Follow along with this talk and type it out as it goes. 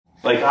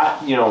Like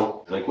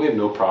like we have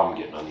no problem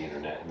getting on the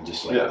internet and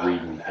just like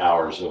reading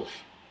hours of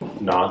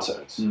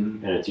nonsense.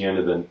 And at the end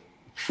of the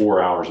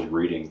 4 hours of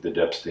reading the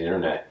depths of the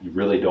internet, you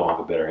really don't have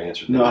a better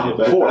answer than you did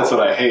before. That's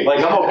what I hate.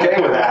 Like I'm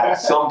okay with that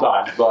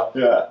sometimes,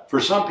 but for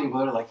some people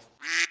they're like,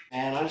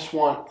 man, I just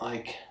want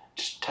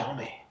just tell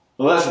me.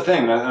 Well, that's the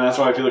thing, and that's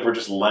why I feel like we're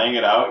just laying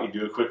it out. You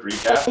do a quick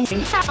recap.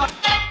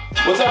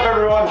 What's up,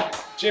 everyone?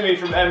 Jimmy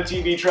from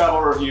MTV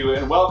Travel Review,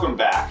 and welcome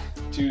back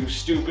to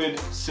Stupid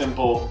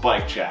Simple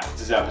Bike Chat.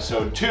 This is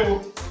episode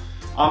 2.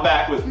 I'm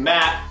back with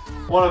Matt,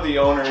 one of the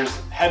owners,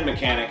 head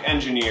mechanic,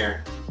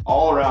 engineer,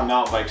 all-around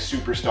mountain bike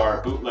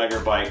superstar, Bootlegger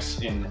Bikes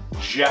in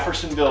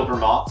Jeffersonville,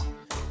 Vermont.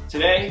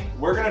 Today,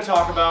 we're going to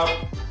talk about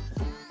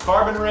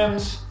carbon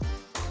rims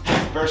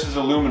versus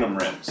aluminum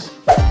rims.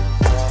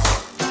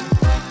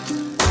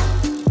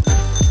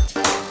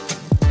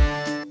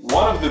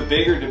 One of the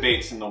bigger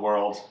debates in the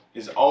world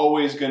is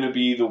always going to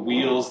be the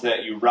wheels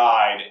that you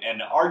ride,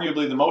 and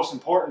arguably the most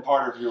important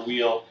part of your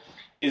wheel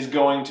is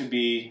going to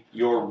be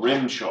your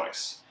rim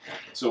choice.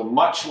 So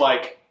much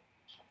like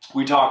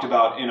we talked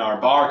about in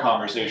our bar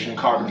conversation,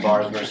 carbon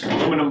bars versus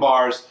aluminum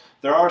bars,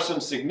 there are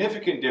some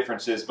significant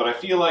differences, but I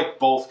feel like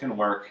both can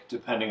work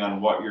depending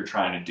on what you're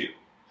trying to do.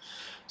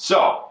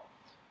 So,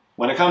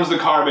 when it comes to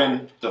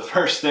carbon, the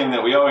first thing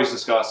that we always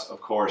discuss, of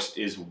course,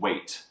 is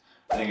weight.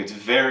 I think it's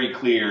very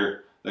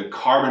clear that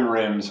carbon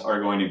rims are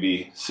going to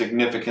be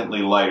significantly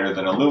lighter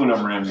than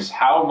aluminum rims.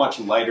 How much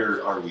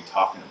lighter are we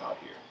talking about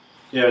here?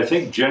 Yeah, I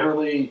think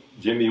generally,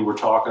 Jimmy, we're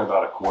talking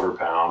about a quarter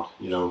pound,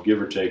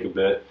 give or take a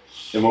bit.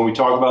 And when we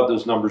talk about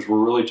those numbers, we're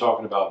really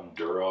talking about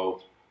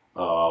enduro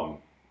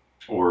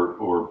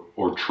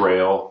or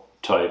trail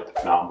type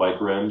mountain bike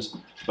rims.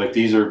 Like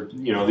these are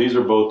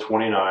both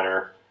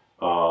 29er,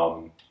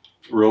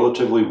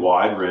 relatively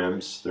wide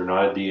rims. They're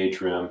not a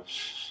DH rim.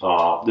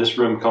 This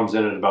rim comes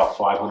in at about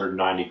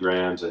 590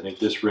 grams. I think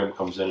this rim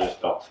comes in at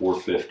about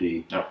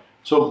 450. Yep.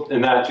 So,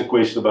 and that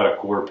equates to about a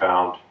quarter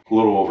pound, a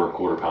little over a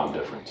quarter pound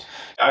difference.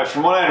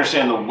 From what I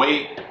understand, the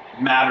weight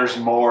matters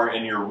more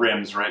in your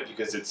rims, right?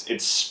 Because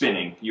it's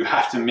spinning. You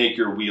have to make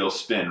your wheel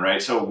spin,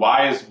 right? So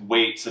why is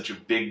weight such a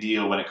big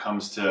deal when it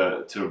comes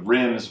to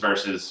rims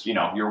versus,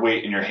 your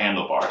weight in your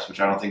handlebars,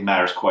 which I don't think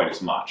matters quite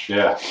as much?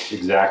 Yeah,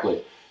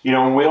 exactly.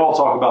 When we all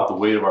talk about the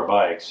weight of our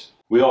bikes,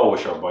 we all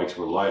wish our bikes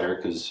were lighter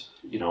because,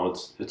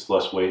 it's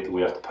less weight that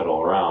we have to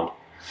pedal around.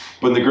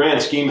 But in the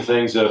grand scheme of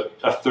things, a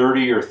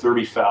 30 or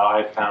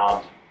 35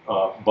 pound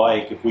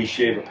bike, if we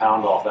shave a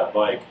pound off that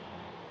bike,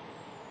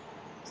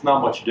 it's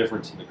not much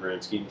difference in the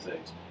grand scheme of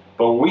things.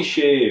 But when we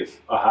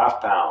shave a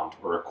half pound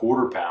or a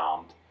quarter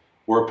pound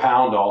or a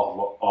pound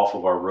off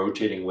of our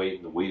rotating weight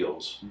in the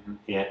wheels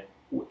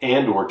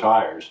and or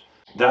tires,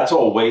 that's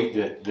all weight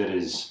that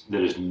is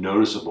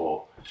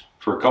noticeable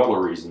for a couple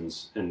of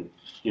reasons. And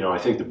I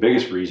think the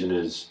biggest reason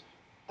is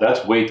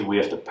that's weight that we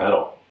have to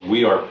pedal.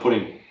 We are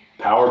putting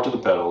power to the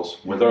pedals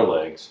with our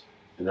legs,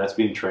 and that's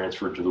being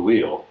transferred to the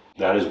wheel.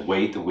 That is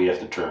weight that we have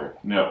to turn.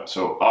 No,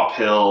 so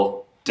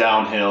uphill,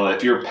 downhill,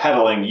 if you're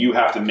pedaling, you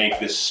have to make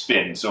this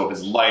spin. So if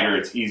it's lighter,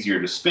 it's easier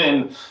to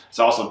spin. It's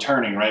also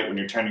turning, right? When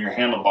you're turning your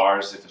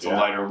handlebars, if it's a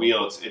lighter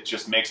wheel, it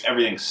just makes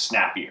everything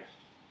snappier.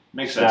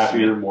 Makes sense.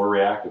 Snappier, more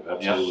reactive,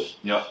 absolutely.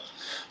 Yep.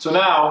 So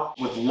now,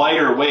 with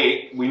lighter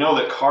weight, we know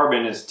that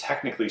carbon is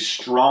technically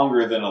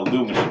stronger than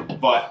aluminum,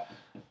 but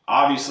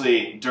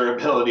obviously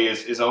durability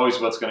is always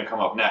what's going to come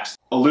up next.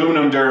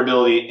 Aluminum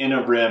durability in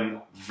a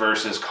rim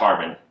versus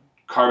carbon.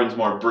 Carbon's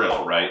more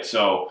brittle, right?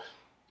 So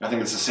I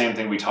think it's the same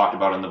thing we talked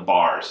about in the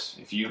bars.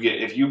 If you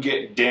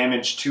get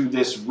damage to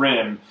this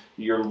rim,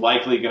 you're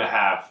likely going to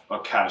have a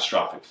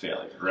catastrophic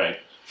failure, right?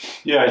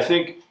 Yeah, I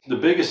think the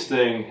biggest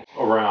thing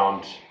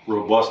around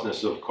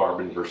robustness of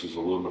carbon versus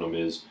aluminum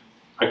is,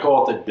 I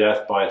call it the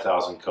death by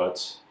 1,000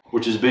 cuts,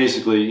 which is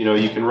basically,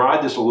 you can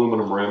ride this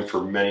aluminum rim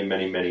for many,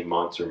 many, many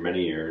months or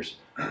many years.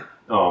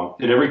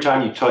 And every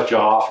time you touch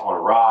off on a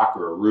rock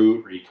or a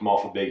root or you come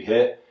off a big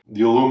hit,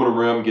 the aluminum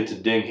rim gets a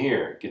ding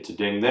here, gets a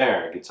ding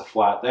there, gets a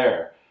flat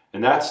there.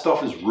 And that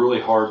stuff is really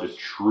hard to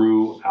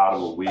true out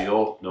of a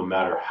wheel, no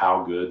matter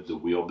how good the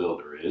wheel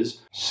builder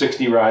is.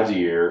 60 rides a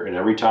year, and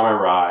every time I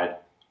ride,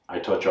 I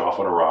touch off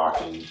on a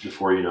rock, and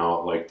before you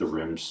know it, the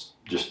rim's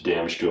just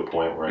damaged to a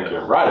point where I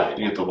can't ride it anymore.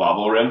 You get the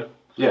wobble rim?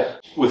 Yeah.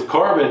 With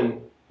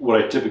carbon,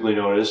 what I typically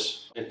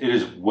notice, it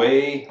is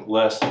way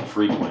less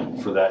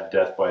frequent for that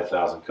death by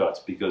 1,000 cuts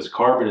because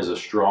carbon is a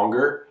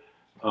stronger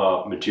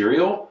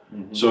material.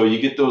 So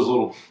you get those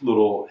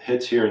little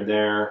hits here and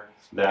there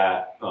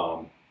that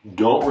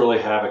don't really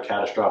have a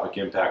catastrophic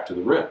impact to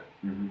the rim.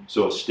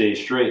 So it stays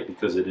straight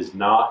because it is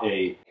not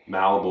a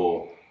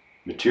malleable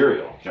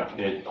material.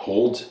 It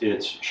holds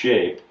its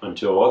shape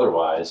until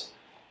otherwise,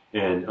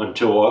 and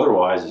until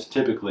otherwise is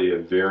typically a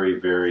very,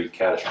 very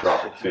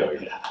catastrophic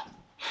failure.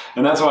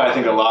 And that's why I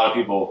think a lot of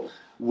people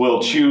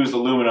will choose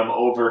aluminum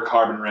over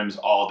carbon rims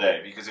all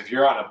day, because if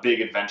you're on a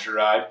big adventure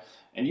ride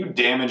and you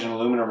damage an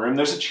aluminum rim,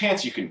 there's a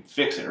chance you can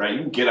fix it, right? You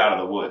can get out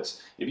of the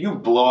woods. If you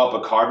blow up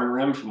a carbon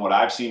rim, from what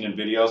I've seen in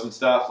videos and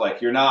stuff, like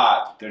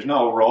there's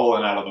no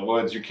rolling out of the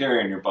woods, you're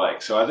carrying your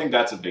bike. So I think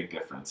that's a big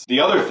difference.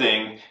 The other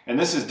thing, and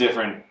this is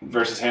different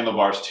versus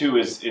handlebars too,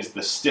 is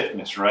the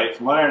stiffness, right?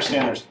 From what I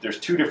understand, there's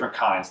two different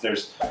kinds.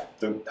 There's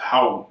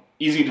how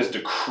easy it is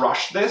to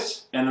crush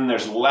this, and then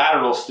there's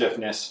lateral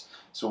stiffness.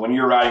 So when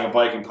you're riding a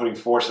bike and putting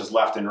forces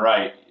left and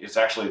right, it's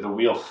actually the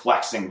wheel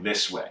flexing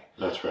this way.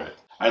 That's right.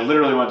 I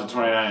literally went to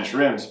 29-inch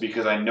rims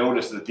because I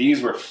noticed that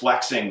these were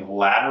flexing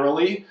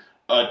laterally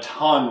a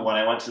ton when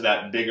I went to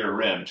that bigger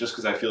rim, just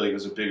because I feel like it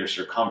was a bigger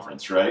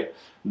circumference, right?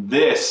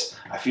 This,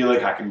 I feel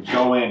like I can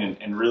go in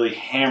and really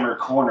hammer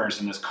corners,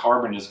 and this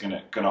carbon is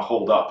gonna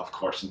hold up, of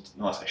course,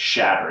 unless I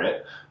shatter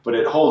it, but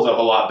it holds up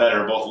a lot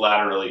better both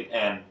laterally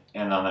and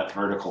on that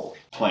vertical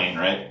plane,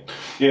 right?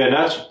 Yeah, and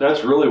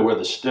that's really where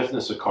the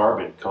stiffness of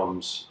carbon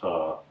becomes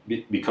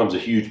a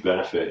huge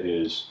benefit,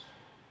 is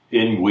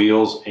in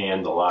wheels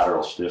and the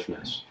lateral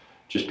stiffness,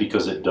 just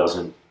because it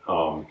doesn't,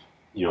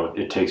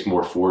 it takes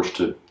more force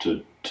to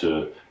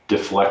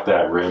deflect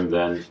that rim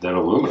than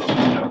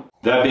aluminum.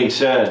 That being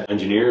said,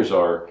 engineers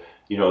are,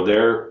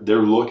 they're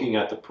looking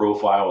at the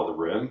profile of the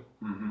rim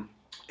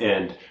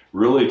and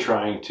really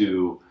trying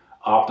to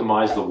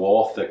optimize the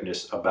wall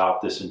thickness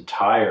about this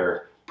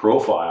entire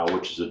profile,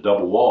 which is a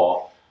double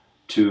wall,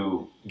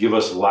 to give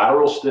us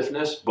lateral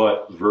stiffness,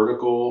 but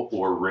vertical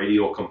or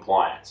radial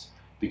compliance,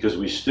 because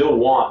we still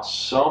want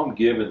some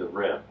give in the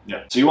rim.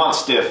 Yeah. So you want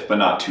stiff, but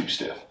not too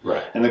stiff.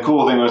 Right. And the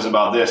cool thing was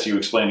about this, you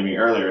explained to me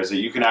earlier, is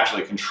that you can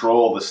actually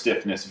control the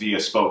stiffness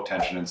via spoke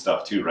tension and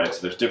stuff too, right?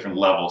 So there's different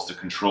levels to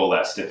control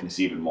that stiffness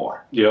even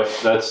more. Yep,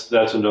 that's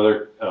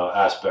another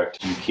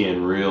aspect. You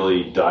can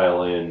really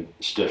dial in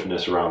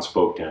stiffness around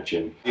spoke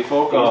tension. Hey,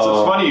 folks,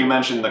 it's funny you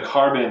mentioned the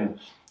carbon,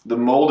 the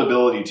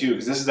moldability too,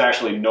 because this is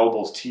actually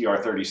Noble's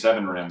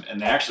TR37 rim, and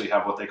they actually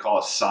have what they call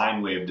a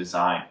sine wave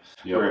design.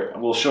 Yep. Where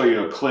we'll show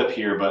you a clip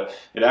here, but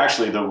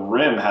the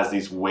rim has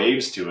these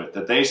waves to it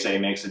that they say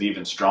makes it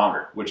even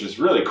stronger, which is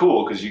really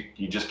cool because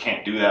you just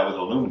can't do that with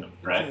aluminum,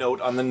 right? Note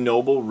on the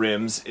Noble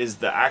rims is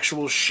the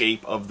actual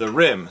shape of the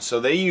rim. So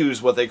they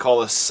use what they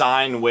call a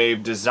sine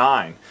wave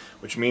design,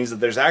 which means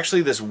that there's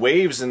actually this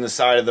waves in the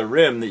side of the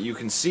rim that you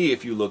can see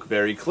if you look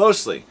very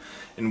closely.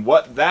 And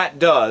what that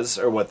does,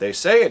 or what they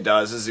say it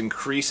does, is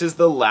increases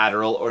the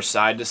lateral or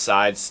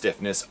side-to-side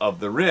stiffness of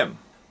the rim.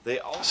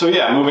 So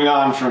yeah, moving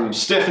on from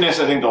stiffness,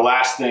 I think the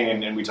last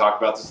thing, and we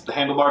talked about this with the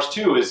handlebars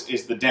too, is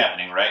the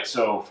dampening, right?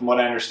 So from what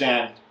I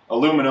understand,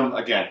 aluminum,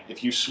 again,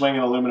 if you swing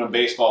an aluminum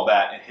baseball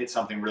bat and hit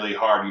something really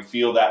hard, you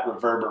feel that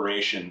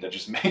reverberation that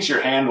just makes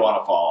your hand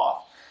want to fall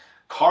off.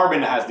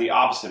 Carbon has the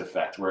opposite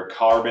effect, where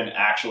carbon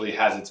actually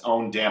has its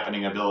own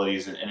dampening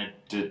abilities, and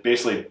it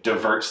basically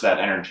diverts that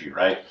energy,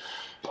 right?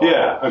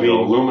 Yeah, I mean,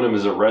 aluminum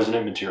is a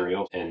resonant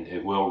material, and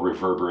it will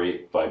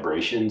reverberate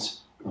vibrations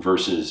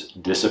versus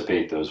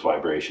dissipate those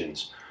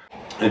vibrations,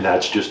 and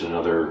that's just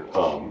another,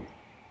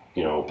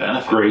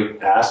 benefit.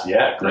 Great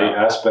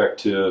aspect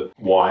to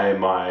why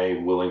am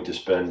I willing to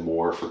spend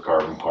more for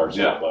carbon parts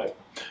on a bike.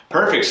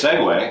 Perfect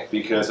segue,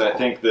 because I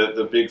think that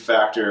the big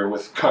factor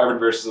with carbon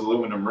versus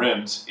aluminum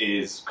rims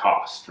is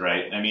cost,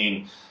 right? I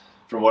mean,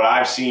 from what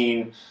I've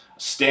seen,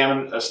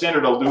 a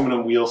standard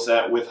aluminum wheel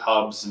set with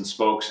hubs and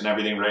spokes and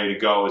everything ready to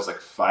go is like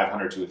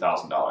 $500 to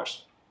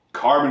 $1,000.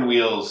 Carbon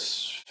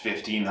wheels,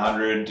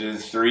 $1,500 to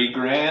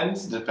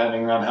 $3,000,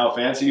 depending on how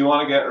fancy you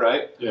want to get,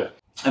 right? Yeah.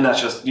 And that's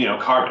just,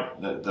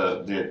 carbon.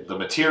 The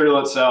material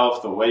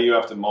itself, the way you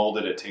have to mold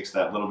it, it takes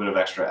that little bit of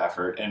extra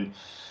effort. And,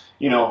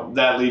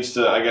 that leads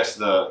to, I guess,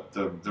 the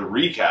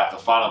recap, the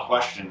final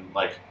question,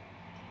 like,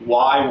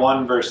 why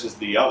one versus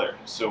the other?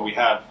 So we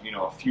have,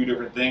 a few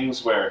different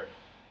things where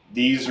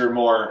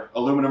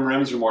aluminum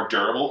rims are more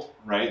durable,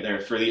 right?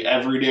 They're for the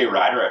everyday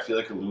rider. I feel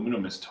like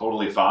aluminum is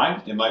totally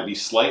fine. It might be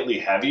slightly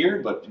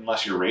heavier, but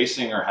unless you're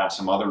racing or have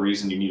some other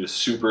reason you need a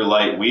super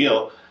light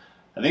wheel,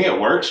 I think it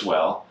works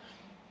well.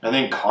 I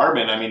think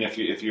carbon, I mean, if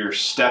you're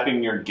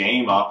stepping your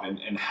game up and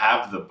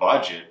have the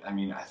budget, I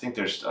mean, I think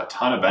there's a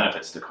ton of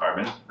benefits to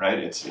carbon, right?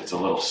 It's a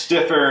little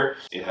stiffer.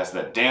 It has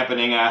that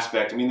dampening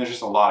aspect. I mean, there's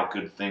just a lot of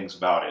good things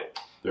about it.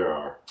 There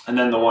are. And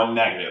then the one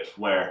negative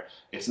where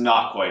it's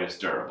not quite as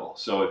durable.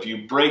 So if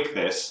you break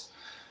this,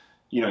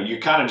 you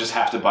kind of just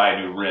have to buy a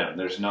new rim.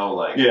 There's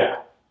no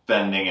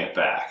bending it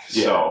back.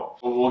 Yeah. So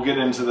we'll get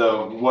into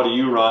what do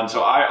you run?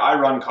 So I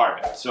run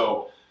carbon.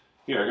 So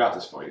here, I got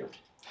this for you.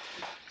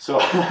 So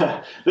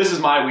this is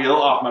my wheel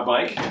off my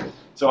bike.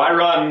 So I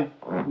run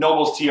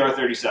Noble's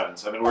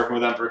TR37s. I've been working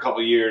with them for a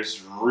couple of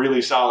years,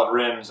 really solid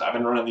rims. I've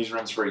been running these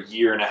rims for 1.5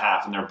 years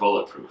and they're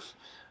bulletproof.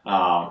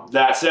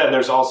 That said,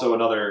 there's also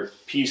another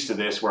piece to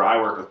this where I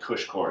work with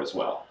Cushcore as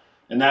well.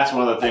 And that's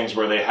one of the things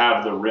where they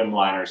have the rim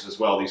liners as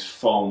well, these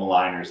foam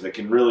liners that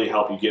can really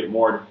help you get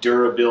more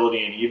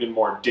durability and even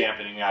more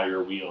dampening out of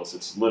your wheels.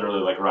 It's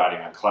literally like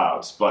riding on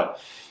clouds.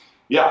 But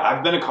yeah,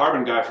 I've been a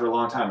carbon guy for a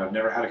long time. I've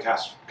never had a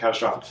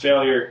catastrophic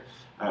failure.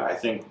 I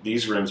think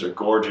these rims are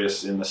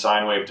gorgeous in the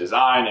sine wave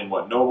design and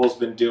what Noble's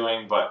been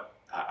doing, but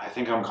I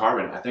think I'm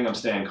carbon. I think I'm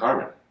staying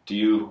carbon.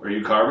 Are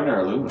you carbon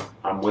or aluminum?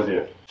 I'm with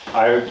you.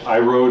 I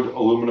rode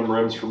aluminum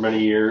rims for many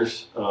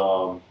years,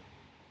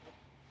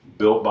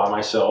 built by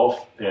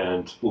myself,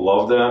 and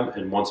love them.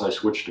 And once I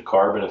switched to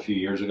carbon a few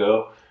years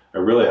ago, I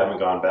really haven't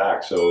gone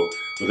back. So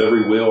with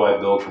every wheel I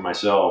build for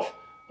myself,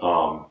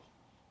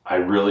 I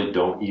really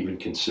don't even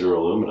consider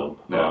aluminum.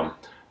 Yeah.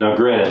 Now,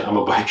 granted, I'm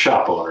a bike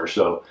shop owner,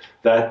 so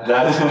that's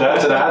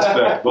an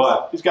aspect.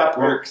 But he's got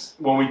perks.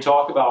 When we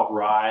talk about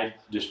ride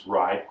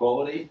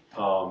quality,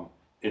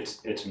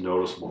 it's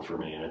noticeable for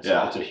me, and it's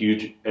a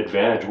huge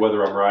advantage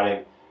whether I'm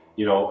riding,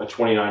 you know, a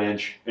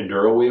 29-inch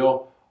enduro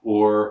wheel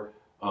or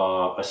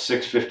a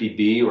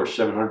 650B or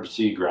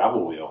 700C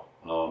gravel wheel.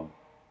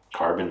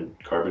 Carbon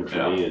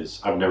for me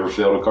is, I've never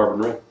failed a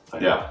carbon rim.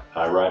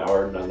 I ride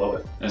hard and I love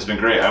it. It's been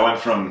great. I went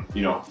from,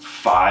 you know,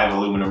 5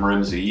 aluminum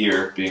rims a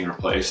year being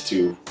replaced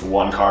to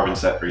 1 carbon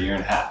set for a year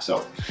and a half.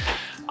 So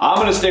I'm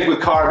gonna stick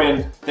with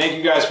carbon. Thank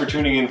you guys for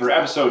tuning in for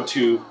episode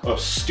 2 of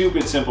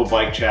Stupid Simple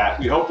Bike Chat.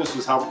 We hope this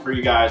was helpful for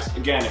you guys.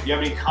 Again, if you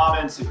have any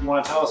comments, if you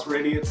want to tell us we're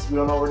idiots, we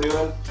don't know what we're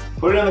doing,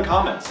 put it in the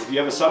comments. If you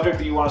have a subject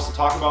that you want us to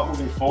talk about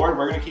moving forward,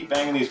 we're gonna keep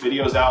banging these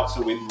videos out,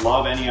 so we'd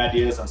love any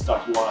ideas on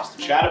stuff you want us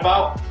to chat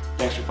about.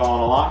 Thanks for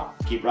following along.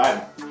 Keep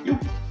riding.